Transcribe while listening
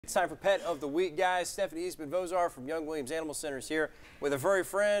It's time for Pet of the Week, guys. Stephanie Eastman Vozar from Young Williams Animal Center is here with a furry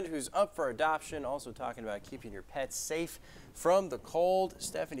friend who's up for adoption, also talking about keeping your pets safe from the cold.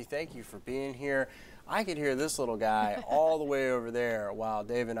 Stephanie, thank you for being here. I could hear this little guy all the way over there while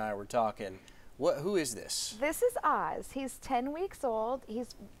Dave and I were talking. Who is this? This is Oz. He's 10 weeks old.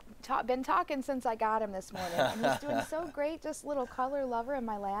 He's been talking since I got him this morning, and he's doing so great, just little color lover in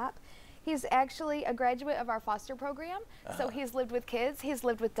my lap. He's actually a graduate of our foster program, so he's lived with kids, he's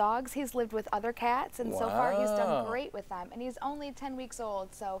lived with dogs, he's lived with other cats, and so far he's done great with them. And he's only 10 weeks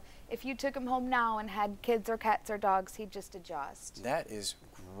old, so if you took him home now and had kids or cats or dogs, he'd just adjust. That is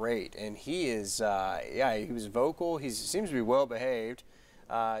great, and he is, yeah, he was vocal, he seems to be well behaved,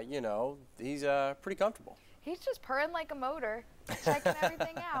 you know, he's pretty comfortable. He's just purring like a motor, checking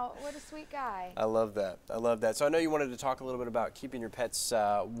everything out. What a sweet guy. I love that. I love that. So I know you wanted to talk a little bit about keeping your pets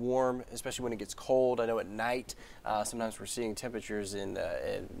warm, especially when it gets cold. I know at night, sometimes we're seeing temperatures in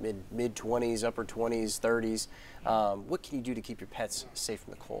mid-20s, upper 20s, 30s. What can you do to keep your pets safe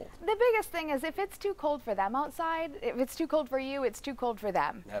from the cold? The biggest thing is if it's too cold for them outside, if it's too cold for you, it's too cold for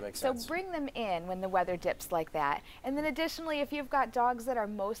them. That makes sense. So bring them in when the weather dips like that. And then additionally, if you've got dogs that are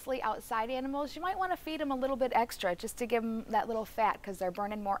mostly outside animals, you might want to feed them a little bit extra just to give them that little fat, because they're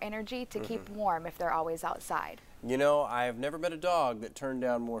burning more energy to keep warm if they're always outside. You know, I've never met a dog that turned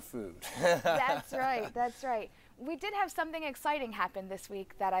down more food. That's right, that's right. We did have something exciting happen this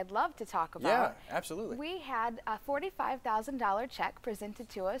week that I'd love to talk about. Yeah, absolutely. We had a $45,000 check presented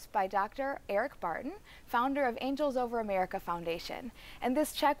to us by Dr. Eric Barton, founder of Angels Over America Foundation. And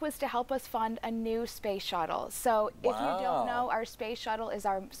this check was to help us fund a new space shuttle. So if you don't know, our space shuttle is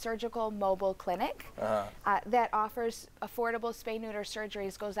our surgical mobile clinic that offers affordable spay-neuter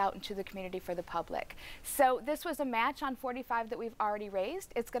surgeries, goes out into the community for the public. So this was a match on 45 that we've already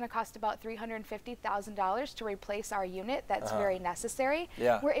raised. It's going to cost about $350,000 to replace our unit. That's very necessary.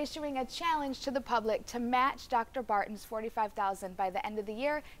 Yeah. We're issuing a challenge to the public to match Dr. Barton's $45,000 by the end of the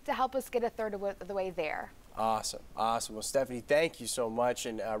year to help us get a third of the way there. Awesome, awesome. Well, Stephanie, thank you so much.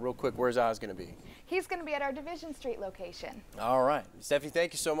 And real quick, where's Oz going to be? He's going to be at our Division Street location. All right. Stephanie,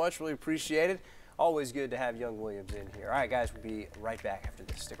 thank you so much. Really appreciate it. Always good to have Young Williams in here. All right, guys, we'll be right back after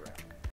this. Stick around.